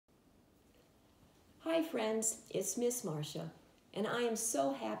Hi friends, it's Ms Marcia, and I am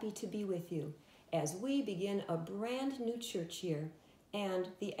so happy to be with you as we begin a brand new church year and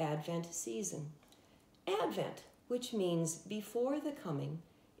the Advent season. Advent, which means before the coming,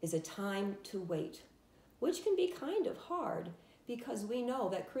 is a time to wait, which can be kind of hard because we know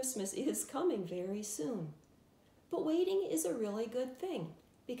that Christmas is coming very soon. But waiting is a really good thing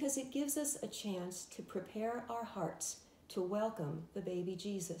because it gives us a chance to prepare our hearts to welcome the baby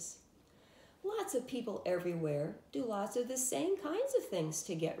Jesus. Lots of people everywhere do lots of the same kinds of things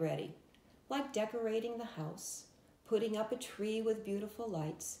to get ready, like decorating the house, putting up a tree with beautiful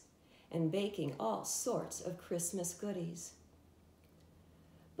lights, and baking all sorts of Christmas goodies.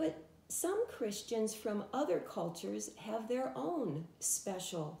 But some Christians from other cultures have their own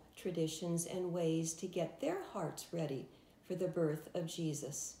special traditions and ways to get their hearts ready for the birth of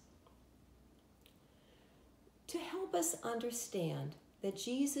Jesus. To help us understand that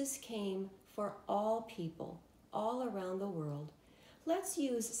Jesus came for all people, all around the world, let's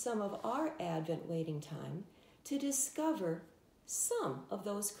use some of our Advent waiting time to discover some of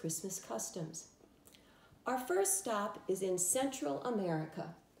those Christmas customs. Our first stop is in Central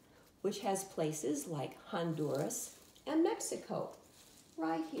America, which has places like Honduras and Mexico,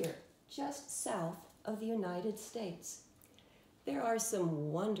 right here, just south of the United States. There are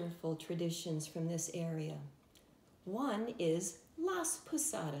some wonderful traditions from this area. One is Las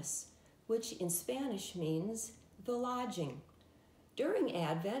Posadas, which in Spanish means the lodging. During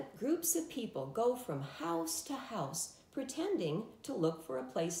Advent, groups of people go from house to house, pretending to look for a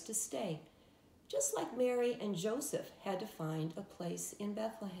place to stay, just like Mary and Joseph had to find a place in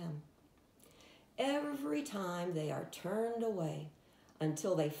Bethlehem. Every time they are turned away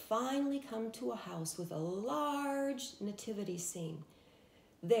until they finally come to a house with a large nativity scene.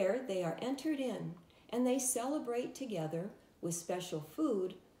 There they are entered in, and they celebrate together with special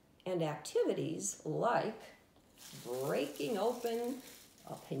food and activities like breaking open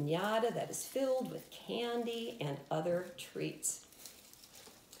a piñata that is filled with candy and other treats.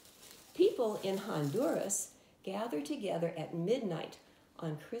 People in Honduras gather together at midnight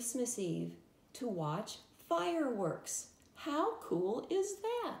on Christmas Eve to watch fireworks. How cool is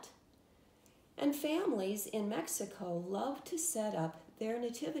that? And families in Mexico love to set up their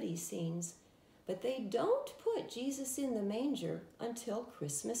nativity scenes, but they don't put Jesus in the manger until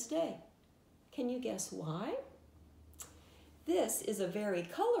Christmas Day. Can you guess why? This is a very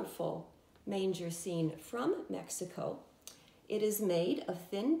colorful manger scene from Mexico. It is made of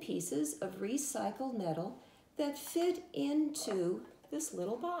thin pieces of recycled metal that fit into this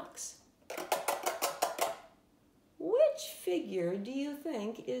little box. Which figure do you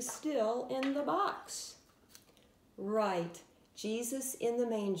think is still in the box? Right, Jesus in the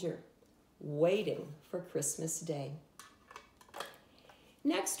manger, waiting for Christmas Day.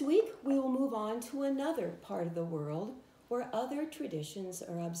 Next week, we will move on to another part of the world where other traditions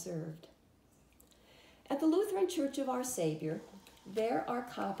are observed. At the Lutheran Church of Our Savior, there are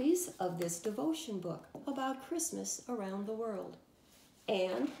copies of this devotion book about Christmas around the world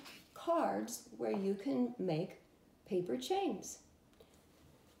and cards where you can make paper chains.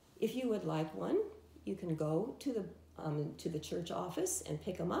 If you would like one, you can go to the church office and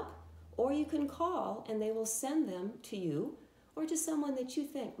pick them up, or you can call and they will send them to you or to someone that you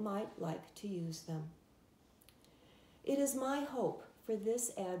think might like to use them. It is my hope for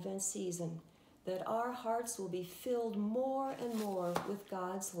this Advent season that our hearts will be filled more and more with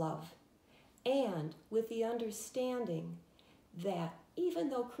God's love and with the understanding that even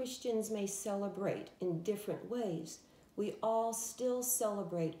though Christians may celebrate in different ways, we all still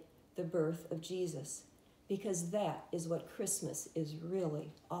celebrate the birth of Jesus, because that is what Christmas is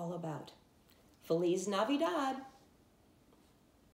really all about. Feliz Navidad!